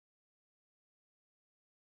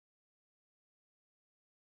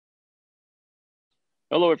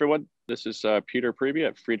Hello, everyone. This is Peter Priebe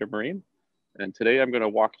at Freedom Marine, and today I'm going to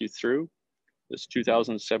walk you through this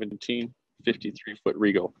 2017 53-foot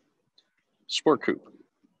Regal Sport Coupe.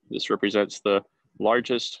 This represents the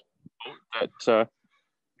largest boat that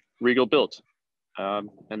Regal built,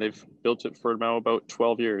 and they've built it for now about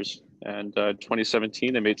 12 years. And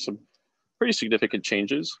 2017, they made some pretty significant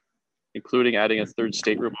changes, including adding a third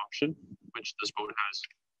stateroom option, which this boat has.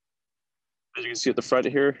 As you can see at the front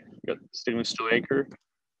here, you got stainless steel anchor.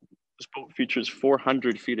 This boat features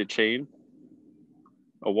 400 feet of chain,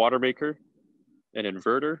 a water maker, an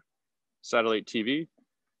inverter, satellite TV,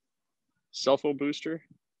 cell phone booster.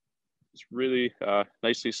 It's really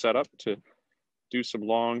nicely set up to do some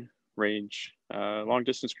long range, long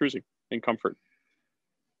distance cruising in comfort.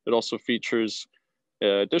 It also features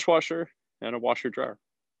a dishwasher and a washer dryer.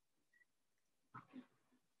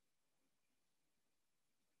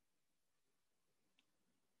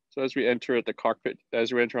 So as we enter at the cockpit,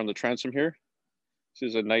 as we enter on the transom here, this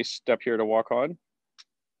is a nice step here to walk on,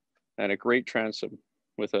 and a great transom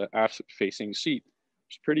with an aft-facing seat.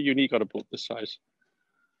 It's pretty unique on a boat this size.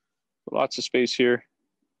 Lots of space here.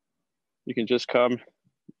 You can just come,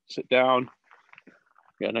 sit down,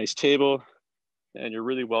 you got a nice table, and you're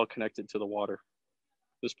really well connected to the water.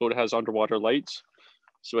 This boat has underwater lights,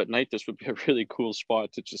 so at night this would be a really cool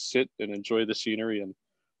spot to just sit and enjoy the scenery and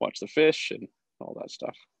watch the fish and all that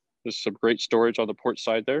stuff. There's some great storage on the port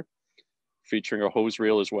side there, featuring a hose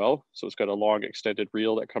reel as well. So it's got a long extended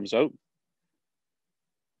reel that comes out.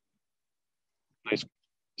 Nice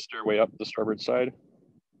stairway up the starboard side.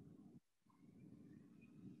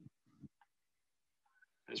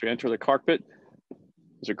 As we enter the cockpit,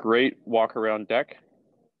 there's a great walk around deck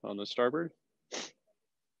on the starboard.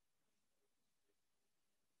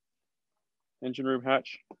 Engine room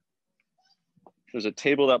hatch. There's a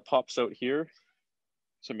table that pops out here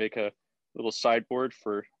to make a little sideboard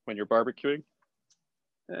for when you're barbecuing,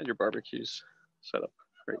 and your barbecue's set up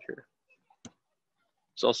right here.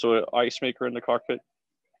 There's also an ice maker in the cockpit,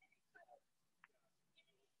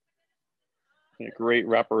 and a great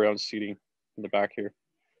wraparound seating in the back here.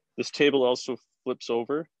 This table also flips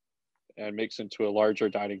over and makes into a larger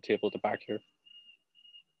dining table at the back here.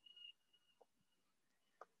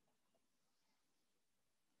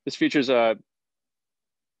 This features a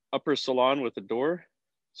upper salon with a door.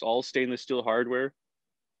 It's all stainless steel hardware,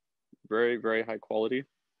 very, very high quality.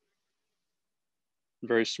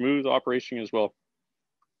 Very smooth operation as well.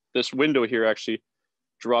 This window here actually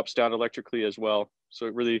drops down electrically as well, so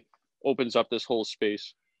it really opens up this whole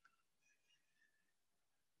space.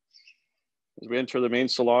 As we enter the main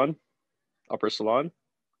salon, upper salon,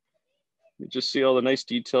 you just see all the nice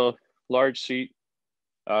detail, large seat.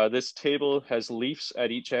 This table has leaves at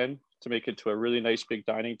each end to make it to a really nice big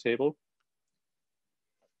dining table.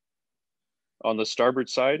 On the starboard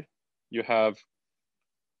side, you have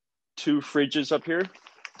two fridges up here.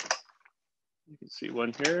 You can see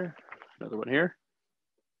one here, another one here.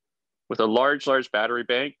 With a large battery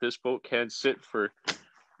bank, this boat can sit for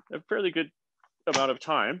a fairly good amount of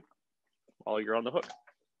time while you're on the hook.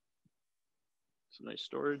 Some nice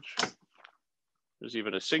storage. There's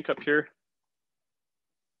even a sink up here.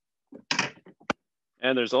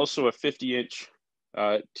 And there's also a 50-inch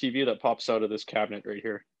TV that pops out of this cabinet right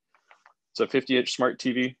here. It's a 50-inch smart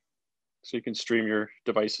TV, so you can stream your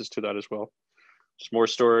devices to that as well. Just more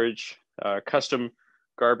storage, custom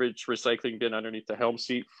garbage recycling bin underneath the helm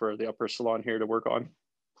seat for the upper salon here to work on.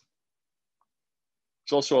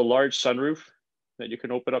 There's also a large sunroof that you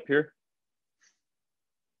can open up here.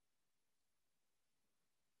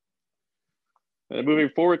 And moving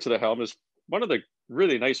forward to the helm is one of the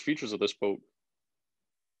really nice features of this boat.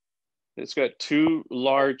 It's got two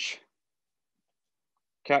large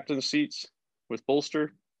captain seats with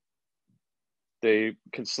bolster. They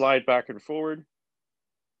can slide back and forward.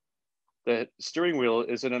 The steering wheel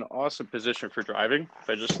is in an awesome position for driving.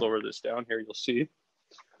 If I just lower this down here, you'll see.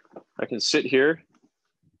 I can sit here.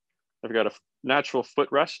 I've got a natural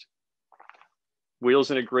footrest.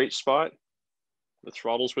 Wheels in a great spot. The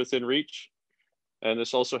throttle's within reach. And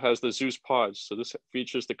this also has the Zeus pods. So this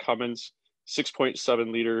features the Cummins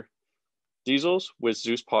 6.7 liter diesels with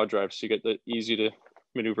Zeus pod drive. So you get the easy to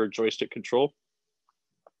maneuver joystick control.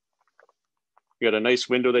 You got a nice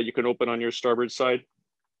window that you can open on your starboard side.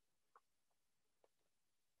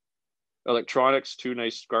 Electronics, two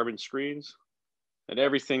nice Garmin screens, and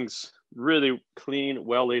everything's really clean,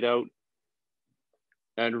 well laid out.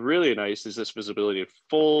 And really nice is this visibility,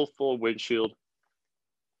 full windshield.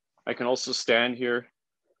 I can also stand here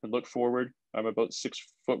and look forward. I'm about 6'1",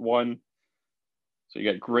 so you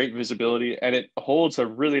get great visibility, and it holds a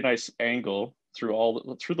really nice angle through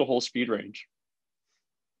the whole speed range.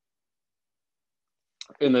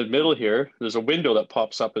 in the middle here, there's a window that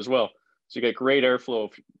pops up as well. So you get great airflow,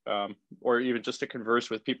 or even just to converse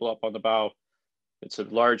with people up on the bow. It's a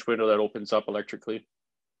large window that opens up electrically. You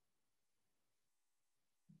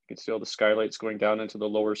can see all the skylights going down into the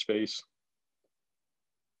lower space.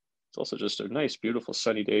 It's also just a nice, beautiful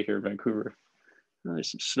sunny day here in Vancouver.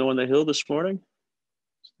 There's some snow on the hill this morning.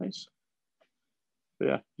 It's nice. But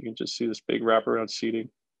yeah, you can just see this big wraparound seating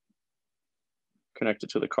connected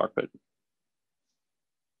to the cockpit.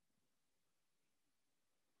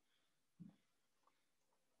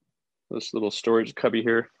 This little storage cubby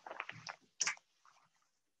here.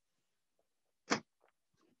 Pretty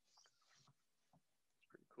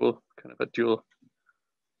cool, kind of a dual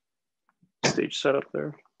stage setup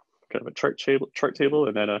there. Kind of a chart table,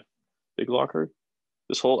 and then a big locker.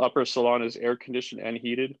 This whole upper salon is air conditioned and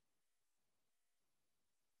heated.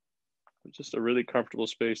 It's just a really comfortable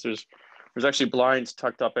space. There's actually blinds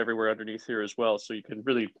tucked up everywhere underneath here as well, so you can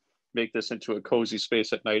really make this into a cozy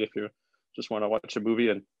space at night if you just want to watch a movie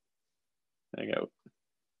and hang out.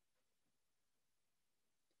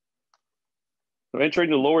 So entering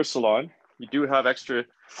the lower salon, you do have extra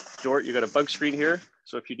door. You got a bug screen here.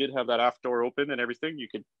 So if you did have that aft door open and everything, you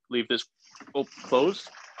could leave this closed.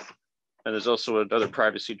 And there's also another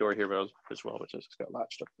privacy door here as well, which has got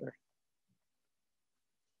latched up there.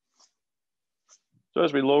 So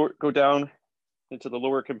as we go down into the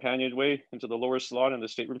lower companionway, into the lower salon and the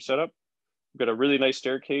stateroom setup, we've got a really nice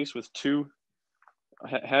staircase with two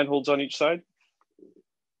handholds on each side.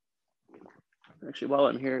 Actually, while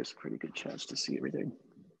I'm here, it's a pretty good chance to see everything.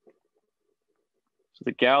 So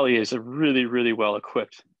the galley is really, really well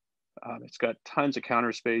equipped. It's got tons of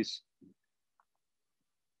counter space,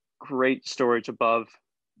 great storage above,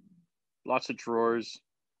 lots of drawers.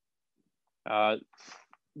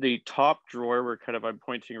 The top drawer where I'm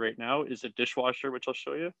pointing right now is a dishwasher, which I'll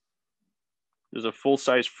show you. There's a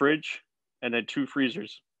full-size fridge and then two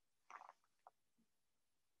freezers.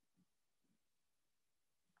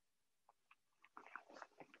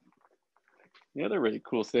 The other really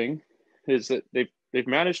cool thing is that they've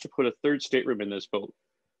managed to put a third stateroom in this boat.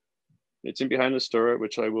 It's in behind the store,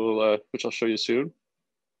 which I'll show you soon.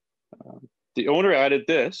 The owner added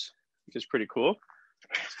this, which is pretty cool.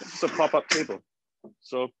 It's a pop-up table,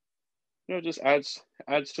 so it just adds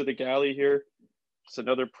to the galley here. It's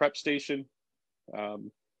another prep station,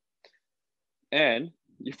 and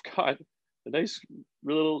you've got a nice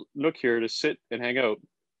little nook here to sit and hang out.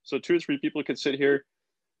 So 2 or 3 people can sit here,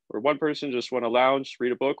 or one person just want to lounge,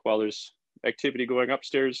 read a book while there's activity going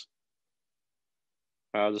upstairs.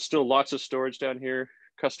 There's still lots of storage down here,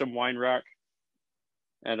 custom wine rack,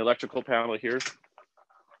 and electrical panel here.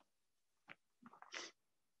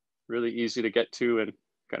 Really easy to get to and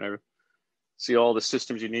kind of see all the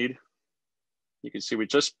systems you need. You can see we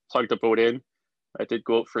just plugged the boat in. I did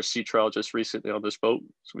go out for a sea trial just recently on this boat.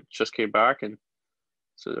 So we just came back, and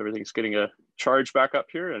so everything's getting a charge back up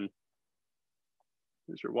here. And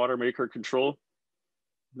there's your water maker control.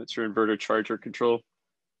 That's your inverter charger control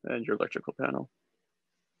and your electrical panel.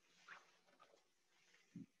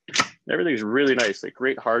 Everything's really nice, like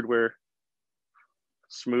great hardware,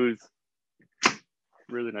 smooth,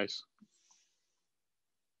 really nice.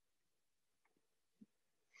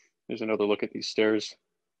 Here's another look at these stairs.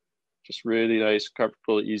 Just really nice,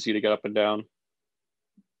 comfortable, easy to get up and down.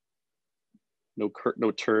 No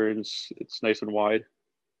turns, it's nice and wide.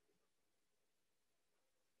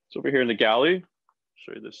 So over here in the galley,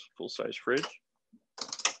 show you this full-size fridge. Check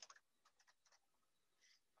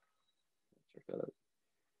that out.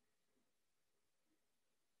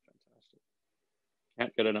 Fantastic.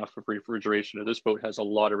 Can't get enough of refrigeration. This boat has a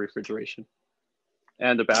lot of refrigeration,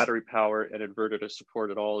 and the battery power and inverter to support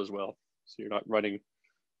it all as well. So you're not running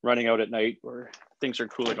out at night or things are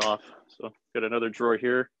cooling off. So got another drawer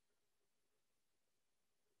here.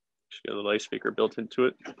 Just got a light speaker built into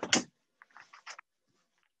it.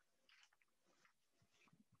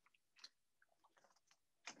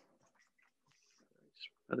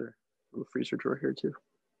 Another little freezer drawer here too.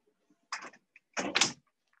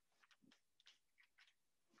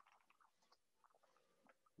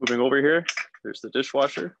 Moving over here, there's the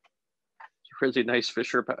dishwasher. It's a really nice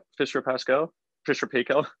Fisher Paykel.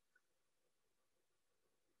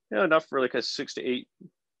 Yeah, enough for like a 6 to 8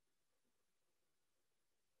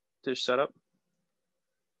 dish setup.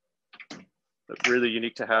 But really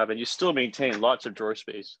unique to have, and you still maintain lots of drawer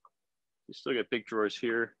space. You still get big drawers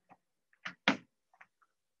here.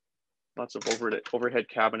 Lots of overhead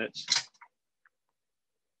cabinets.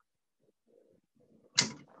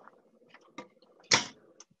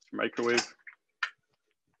 Microwave.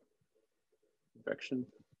 Convection.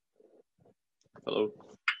 Hello.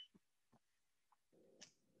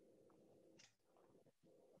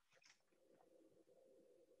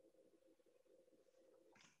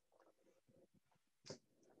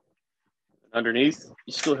 Underneath,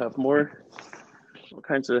 you still have more, all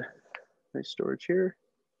kinds of nice storage here.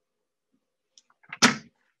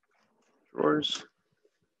 Drawers.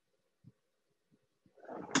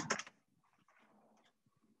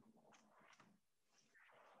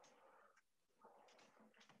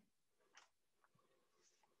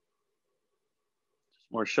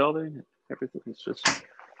 More shelving, everything is just.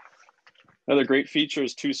 Another great feature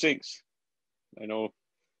is 2 sinks. I know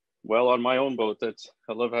well on my own boat that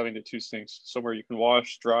I love having the 2 sinks. Somewhere you can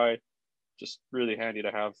wash, dry, just really handy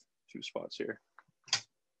to have 2 spots here.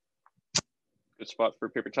 Good spot for a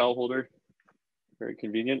paper towel holder, very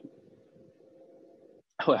convenient.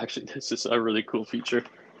 Oh, actually, this is a really cool feature.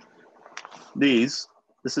 This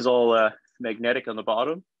is all magnetic on the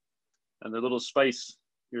bottom, and the little spice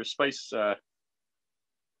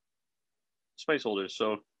holders.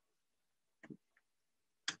 So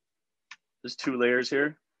there's 2 layers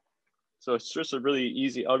here. So it's just a really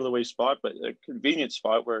easy out of the way spot, but a convenient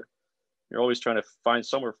spot where you're always trying to find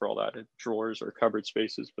somewhere for all that, drawers or cupboard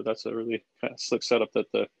spaces. But that's a really kind of slick setup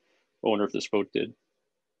that the owner of this boat did.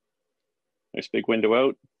 Nice big window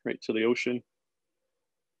out right to the ocean.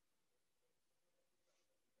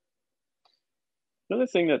 Another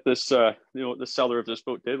thing that this, the seller of this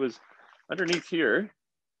boat did was underneath here,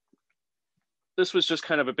 this was just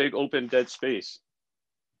kind of a big open dead space.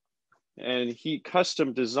 And he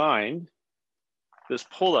custom designed this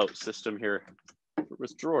pull-out system here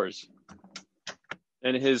with drawers.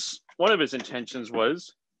 And one of his intentions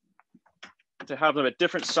was to have them at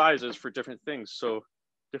different sizes for different things. So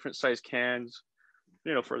different size cans,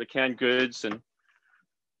 for the canned goods and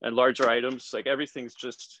larger items. Like everything's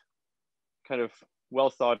just kind of well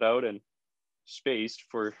thought out and spaced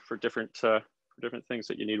for different things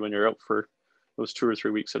that you need when you're out for those 2 or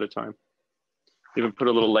 3 weeks at a time. Even put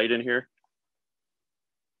a little light in here.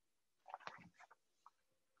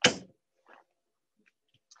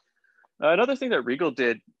 Another thing that Regal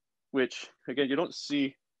did, which again, you don't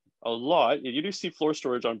see a lot. You do see floor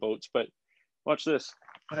storage on boats, but watch this.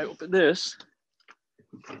 When I open this,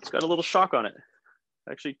 it's got a little shock on it.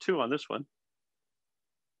 Actually 2 on this one.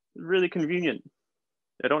 Really convenient.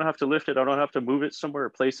 I don't have to lift it. I don't have to move it somewhere or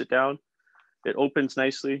place it down. It opens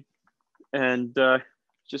nicely and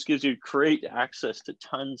just gives you great access to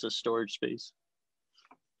tons of storage space.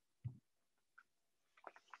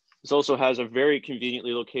 This also has a very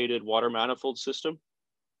conveniently located water manifold system.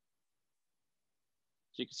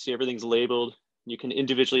 So you can see everything's labeled. You can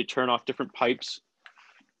individually turn off different pipes,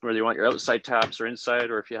 whether you want your outside taps or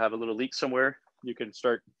inside, or if you have a little leak somewhere, you can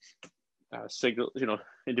start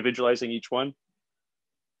individualizing each one.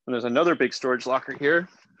 And there's another big storage locker here.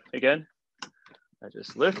 Again, I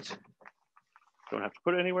just lift, don't have to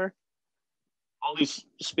put it anywhere. All these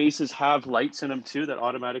spaces have lights in them too that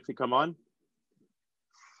automatically come on.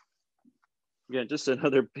 Again, just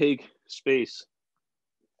another big space.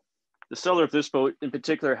 The seller of this boat in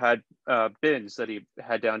particular had bins that he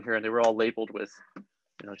had down here, and they were all labeled with,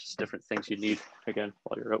 just different things you need, again,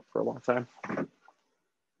 while you're out for a long time.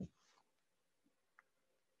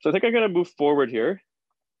 So I think I'm gonna move forward here.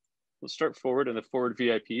 Let's start forward in the forward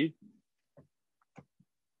VIP. You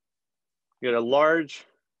got a large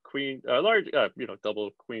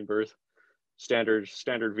double queen berth, standard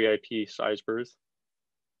VIP size berth.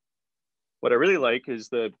 What I really like is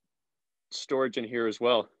the storage in here as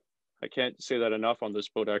well. I can't say that enough on this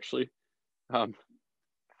boat, actually.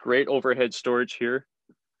 Great overhead storage here.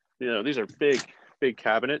 These are big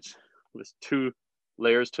cabinets with 2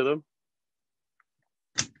 layers to them.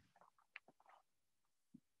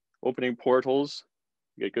 Opening portholes,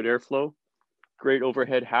 you get good airflow. Great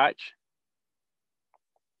overhead hatch.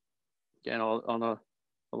 Again, along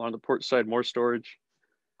the port side, more storage.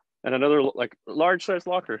 And another large size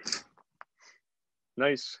locker.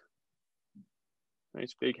 Nice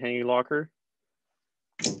big hanging locker.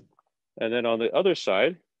 And then on the other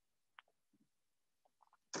side,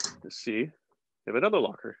 let's see, you have another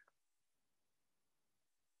locker.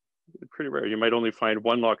 Pretty rare. You might only find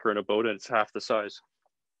 1 locker in a boat and it's half the size,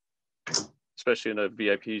 especially in a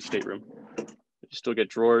VIP stateroom. You still get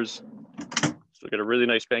drawers. Still get a really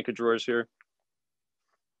nice bank of drawers here.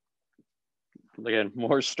 Again,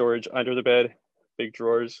 more storage under the bed, big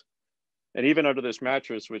drawers. And even under this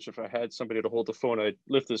mattress, which if I had somebody to hold the phone, I'd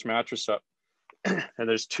lift this mattress up. And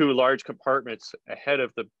there's 2 large compartments ahead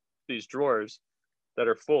of these drawers that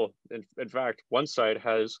are full. In fact, one side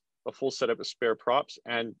has a full setup of spare props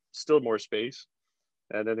and still more space.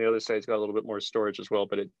 And then the other side's got a little bit more storage as well,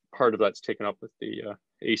 but part of that's taken up with the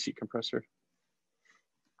AC compressor.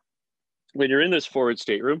 When you're in this forward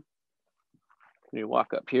stateroom, you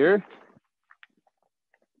walk up here.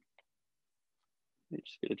 You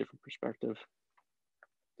just get a different perspective.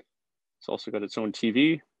 It's also got its own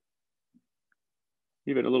TV.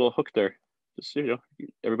 Even a little hook there. Just, you know,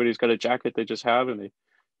 everybody's got a jacket they just have and they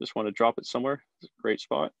just want to drop it somewhere. It's a great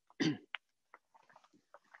spot.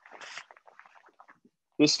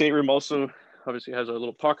 This stateroom also obviously has a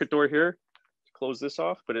little pocket door here to close this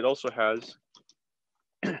off, but it also has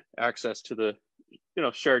access to the, you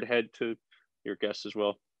know, shared head to your guests as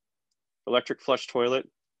well. Electric flush toilet,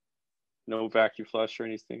 no vacuum flush or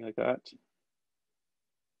anything like that.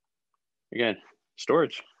 Again,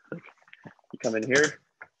 storage. Like, you come in here,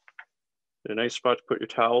 a nice spot to put your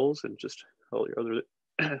towels and just all your other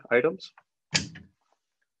items.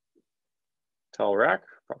 Towel rack,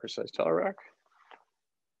 proper size towel rack.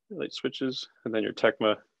 Light switches, and then your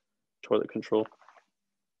Tecma toilet control.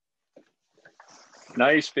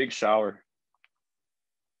 Nice big shower.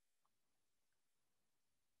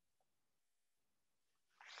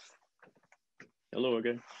 Hello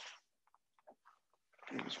again.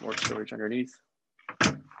 There's more storage underneath.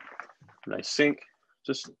 Nice sink,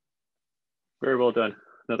 just very well done.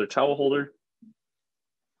 Another towel holder.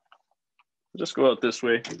 Just go out this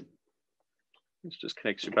way. This just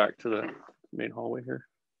connects you back to the main hallway here.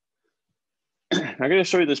 I'm going to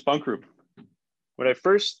show you this bunk room. When I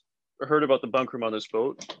first heard about the bunk room on this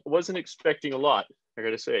boat, I wasn't expecting a lot, I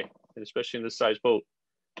got to say, and especially in this size boat.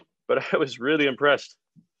 But I was really impressed.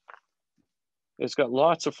 It's got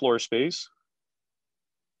lots of floor space.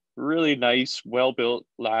 Really nice, well-built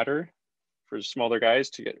ladder for smaller guys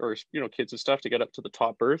to get, or you know, kids and stuff to get up to the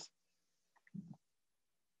top berth.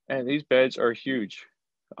 And these beds are huge.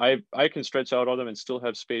 I can stretch out on them and still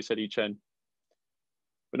have space at each end.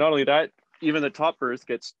 But not only that, even the top berth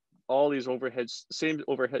gets all these overheads, same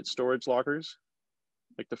overhead storage lockers,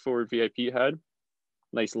 like the forward VIP had.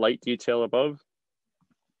 Nice light detail above.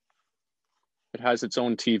 It has its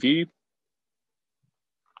own TV.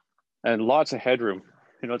 And lots of headroom.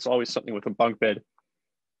 You know, it's always something with a bunk bed.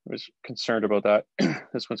 I was concerned about that.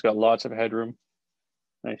 This one's got lots of headroom.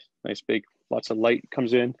 Nice big, lots of light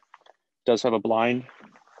comes in. Does have a blind.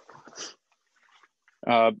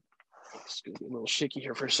 It's gonna be a little shaky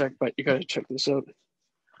here for a sec, but you gotta check this out.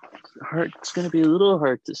 It's gonna be a little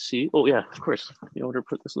hard to see. Oh yeah, of course. The owner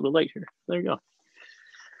put this little light here. There you go.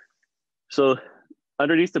 So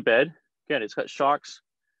underneath the bed, again, it's got shocks,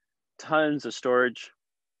 tons of storage.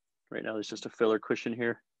 Right now there's just a filler cushion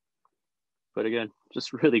here. But again,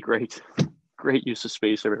 just really great use of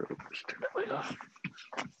space everywhere. Just turn that light off.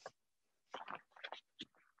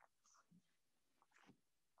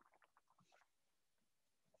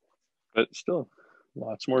 But still,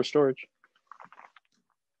 lots more storage.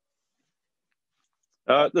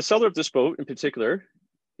 The seller of this boat in particular,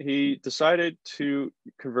 he decided to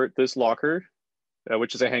convert this locker,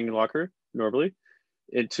 which is a hanging locker normally,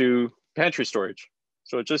 into pantry storage.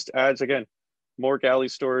 So it just adds, again, more galley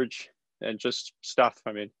storage and just stuff.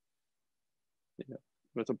 I mean, you know,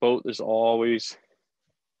 with a boat, there's always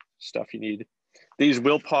stuff you need. These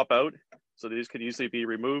will pop out, so these could easily be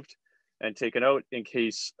removed and taken out in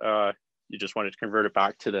case you just wanted to convert it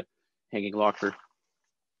back to the hanging locker.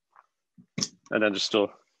 And then there's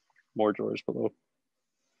still more drawers below.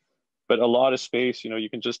 But a lot of space, you know, you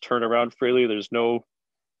can just turn around freely. There's no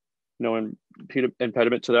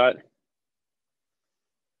impediment to that.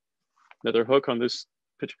 Another hook on this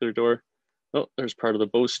particular door. Oh, there's part of the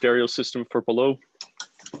Bose stereo system for below.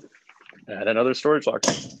 And another storage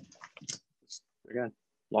locker. Again,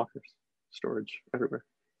 lockers, storage everywhere.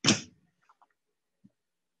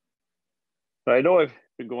 But I know I've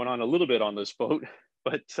been going on a little bit on this boat,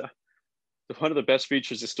 but one of the best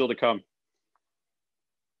features is still to come.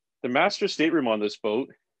 The master stateroom on this boat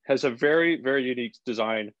has a very, very unique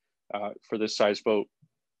design for this size boat.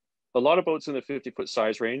 A lot of boats in the 50-foot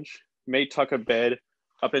size range may tuck a bed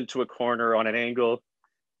up into a corner on an angle.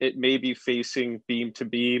 It may be facing beam to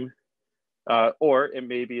beam, or it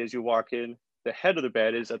may be as you walk in, the head of the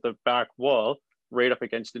bed is at the back wall, right up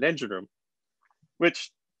against an engine room,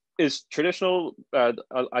 which is traditional.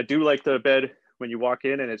 I do like the bed when you walk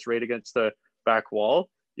in and it's right against the back wall.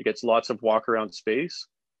 You get lots of walk around space.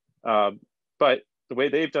 But the way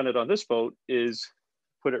they've done it on this boat is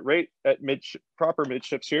put it right at proper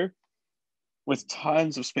midships here with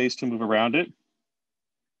tons of space to move around it.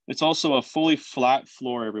 It's also a fully flat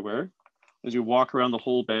floor everywhere. As you walk around the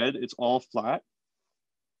whole bed, it's all flat.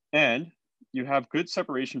 And you have good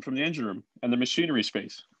separation from the engine room and the machinery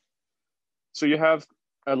space. So you have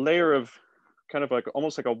a layer of kind of like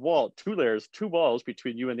almost like a wall, two walls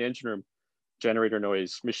between you and the engine room, generator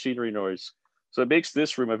noise, machinery noise. So it makes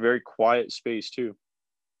this room a very quiet space too.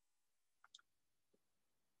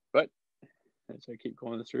 But as I keep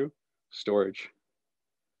going through, storage.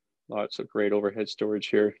 Lots of great overhead storage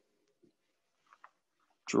here.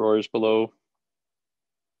 Drawers below.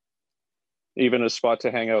 Even a spot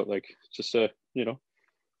to hang out, like just a, you know,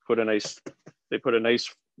 they put a nice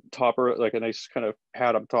topper, like a nice kind of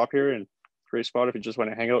pad up top here, and great spot if you just want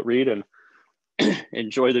to hang out, read, and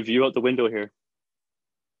enjoy the view out the window here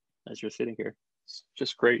as you're sitting here. It's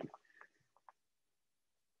just great.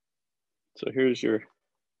 So here's your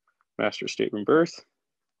master stateroom berth.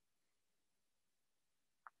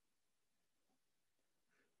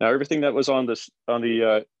 Now everything that was on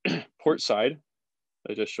the port side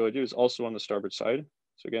I just showed you is also on the starboard side.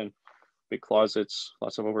 So again, big closets,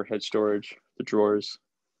 lots of overhead storage, the drawers,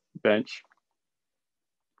 bench.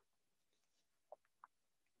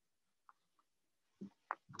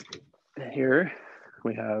 And here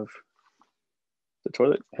we have the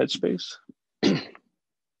toilet headspace.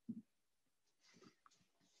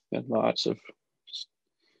 And lots of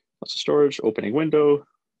storage, opening window.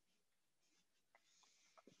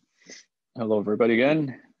 Hello, everybody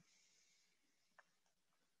again.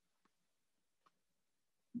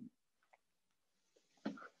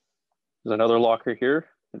 There's another locker here.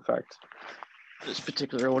 In fact, this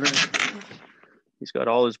particular owner, he's got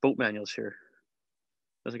all his boat manuals here.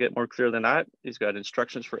 Doesn't get more clear than that. He's got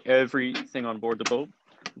instructions for everything on board the boat,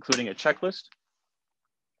 including a checklist.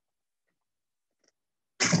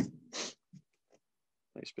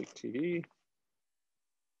 Nice big TV.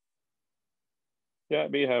 Yeah,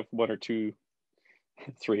 it may have 1 or 2,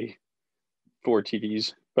 3, 4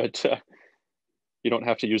 TVs, but you don't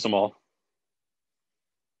have to use them all.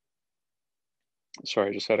 Sorry,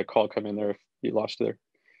 I just had a call come in there if you lost it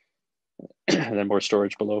there. And then more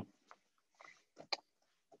storage below.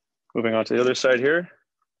 Moving on to the other side here,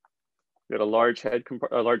 we got a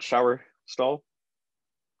large shower stall.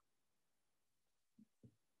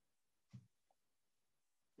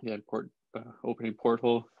 Yeah, opening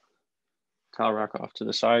porthole, towel rack off to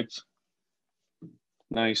the sides.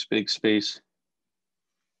 Nice big space.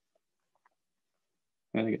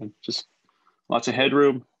 And again, just lots of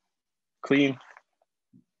headroom, clean.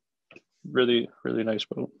 Really, really nice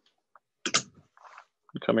boat.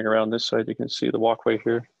 Coming around this side, you can see the walkway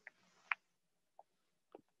here.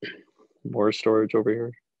 More storage over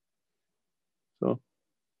here. So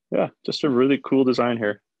yeah, just a really cool design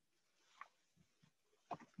here.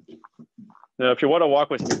 Now, if you want to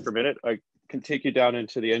walk with me for a minute, I can take you down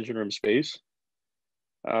into the engine room space,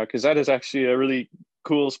 because that is actually a really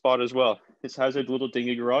cool spot as well. It has a little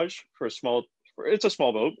dinghy garage for a small, it's a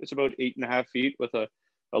small boat. It's about 8.5 feet with a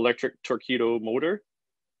electric torpedo motor.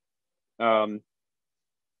 It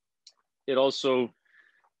also,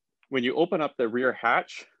 when you open up the rear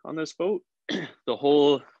hatch on this boat, the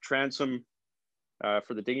whole transom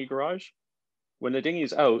for the dinghy garage, when the dinghy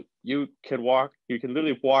is out, you can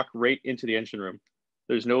literally walk right into the engine room.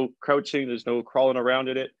 There's no crouching, there's no crawling around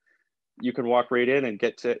in it. You can walk right in and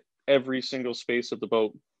get to every single space of the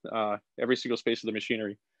boat, every single space of the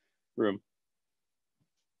machinery room.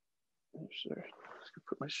 Sure. Let's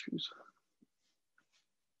put my shoes.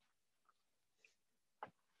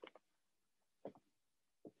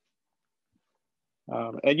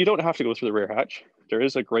 And you don't have to go through the rear hatch. There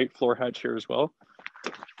is a great floor hatch here as well.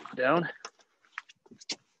 Down.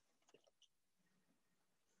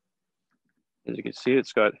 As you can see,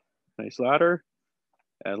 it's got a nice ladder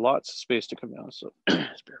and lots of space to come down. So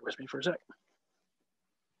just bear with me for a sec.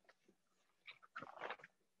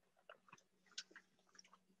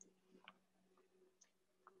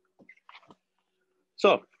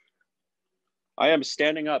 So I am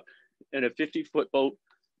standing up in a 50-foot boat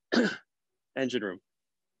engine room.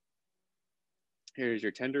 Here's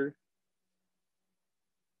your tender.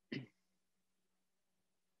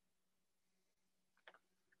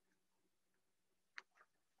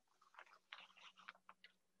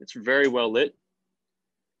 It's very well lit.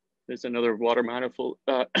 There's another water manifold,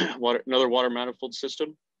 another water manifold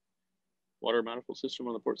system. Water manifold system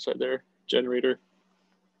on the port side there. Generator,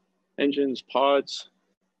 engines, pods,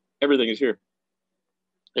 everything is here.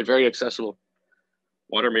 They're very accessible.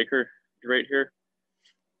 Water maker right here.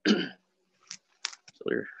 So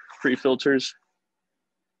your free filters,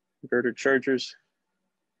 inverter chargers.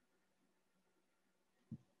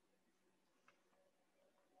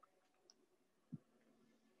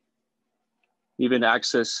 Even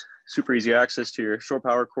access, super easy access to your shore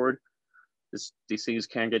power cord. These things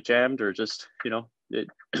can get jammed, or just, you know,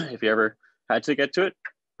 if you ever had to get to it,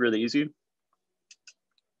 really easy.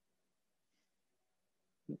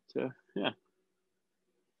 But, yeah,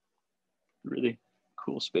 really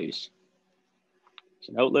cool space. It's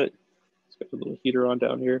an outlet. It's got a little heater on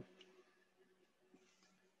down here.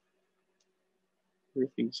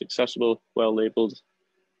 Everything's accessible, well labeled.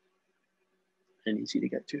 and easy to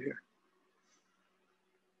get to here.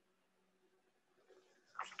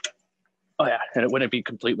 Oh yeah, and it wouldn't be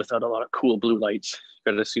complete without a lot of cool blue lights.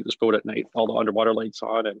 You gotta see this boat at night, all the underwater lights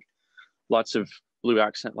on and lots of blue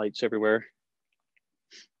accent lights everywhere.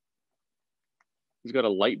 He's got a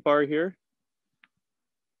light bar here.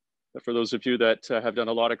 But for those of you that have done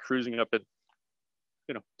a lot of cruising up at,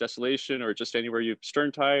 you know, Desolation or just anywhere you've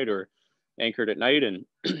stern tied or anchored at night and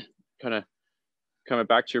kind of coming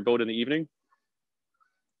back to your boat in the evening,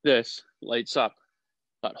 this lights up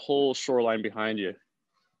that whole shoreline behind you.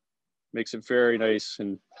 Makes it very nice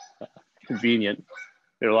and convenient.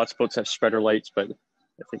 You know, lots of boats have spreader lights, but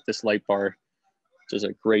I think this light bar does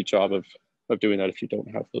a great job of doing that if you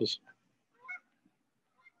don't have those.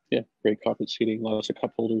 Yeah, great cockpit seating, lots of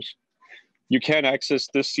cup holders. You can access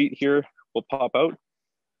this seat here, will pop out,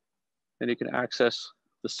 and you can access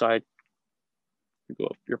the side. You go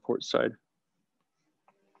up your port side.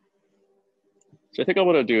 So I think I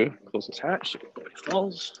want to do, close this hatch so nobody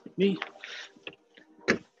falls like me.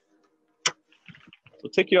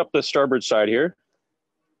 We'll take you up the starboard side here.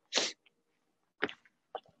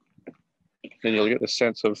 Then you'll get the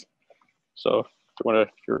sense of, so if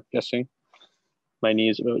you're guessing, my knee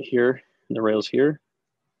is about here and the rail's here.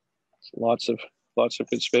 So lots of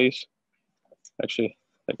good space. Actually,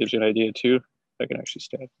 that gives you an idea too. I can actually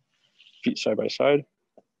stand feet side by side.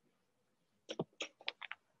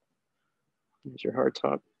 Here's your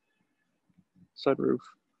hardtop, sunroof,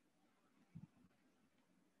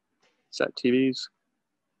 set TVs.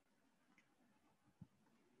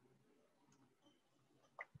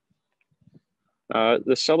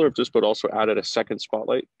 The seller of this boat also added a second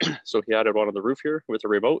spotlight. So he added one on the roof here with a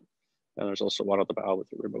remote, and there's also one on the bow with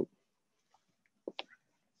a remote.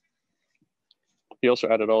 He also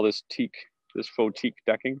added all this teak, this faux teak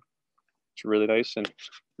decking. It's really nice and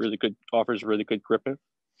really good, offers really good grip.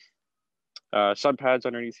 Sun pads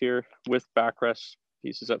underneath here with backrest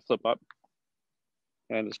pieces that flip up,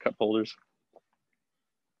 and his cup holders.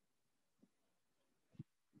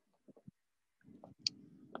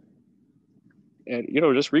 And you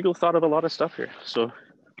know, just Regal thought of a lot of stuff here. So open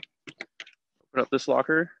up this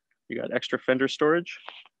locker. You got extra fender storage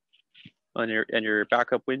on your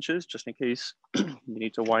backup winches, just in case you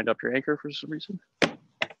need to wind up your anchor for some reason. And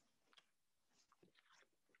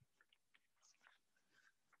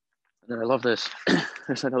then I love this.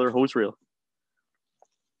 There's another hose reel.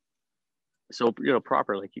 So, you know,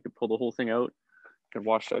 proper, like you can pull the whole thing out, you can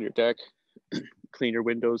wash down your deck, clean your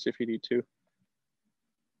windows if you need to.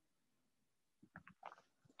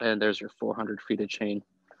 And there's your 400 feet of chain.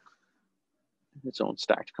 Its own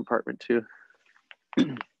stacked compartment too.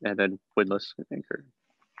 And then windlass anchor.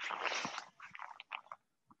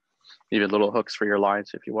 Even little hooks for your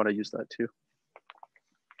lines if you want to use that too.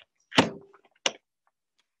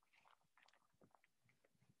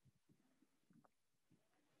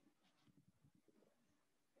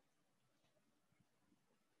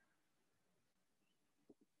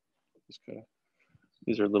 Just kind of,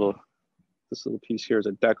 these are little, this little piece here is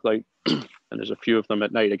a deck light, and there's a few of them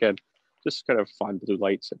at night. Again, just kind of fun blue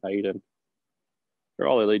lights at night, and they're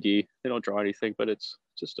all LED. They don't draw anything, but it's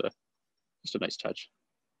just a nice touch.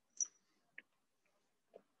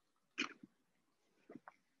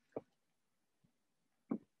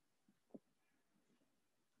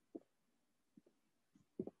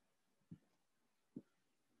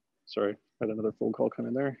 Sorry, I had another phone call come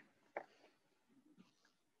in there.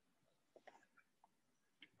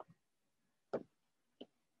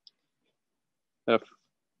 If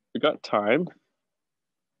we got time,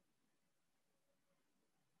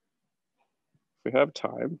 if we have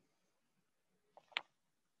time,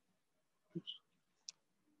 I'm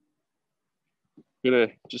gonna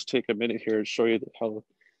just take a minute here and show you how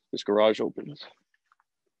this garage opens.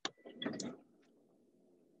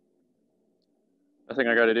 Nothing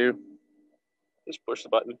I gotta do, just push the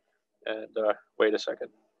button and wait a second.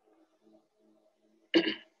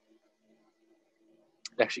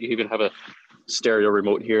 Actually, you even have a stereo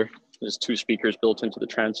remote here. There's 2 speakers built into the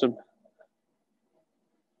transom.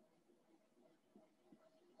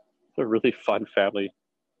 They're really fun family,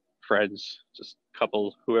 friends, just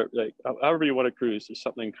couple, whoever, like however you want to cruise. There's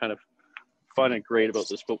something kind of fun and great about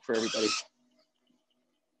this boat for everybody.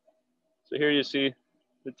 So here you see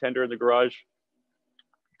the tender in the garage.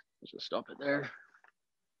 Let's just stop it there.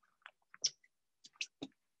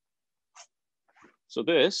 So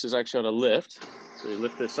this is actually on a lift. So you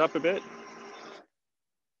lift this up a bit,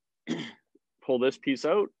 pull this piece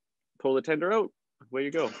out, pull the tender out, away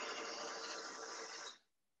you go.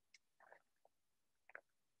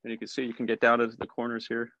 And you can see you can get down into the corners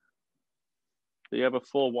here. So you have a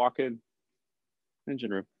full walk-in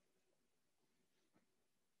engine room.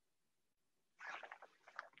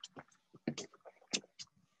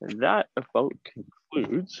 And that about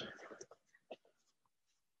concludes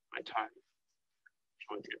my time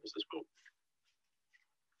showing you this boat.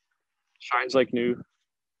 Shines like new,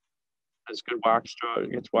 has good wax job,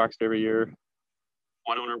 it gets waxed every year.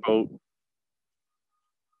 One owner boat.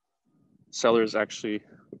 Sellers actually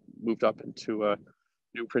moved up into a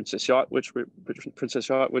new Princess Yacht, which we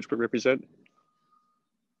represent.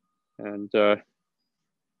 And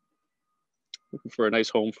looking for a nice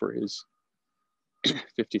home for his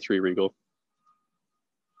 53 Regal.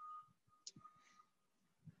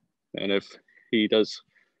 And if he does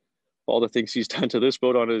all the things he's done to this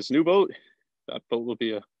boat on his new boat, that boat will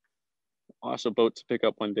be an awesome boat to pick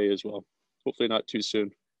up one day as well. Hopefully not too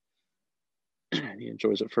soon. He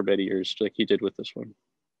enjoys it for many years, like he did with this one.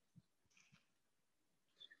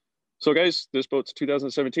 So guys, this boat's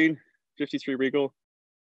 2017 53 Regal.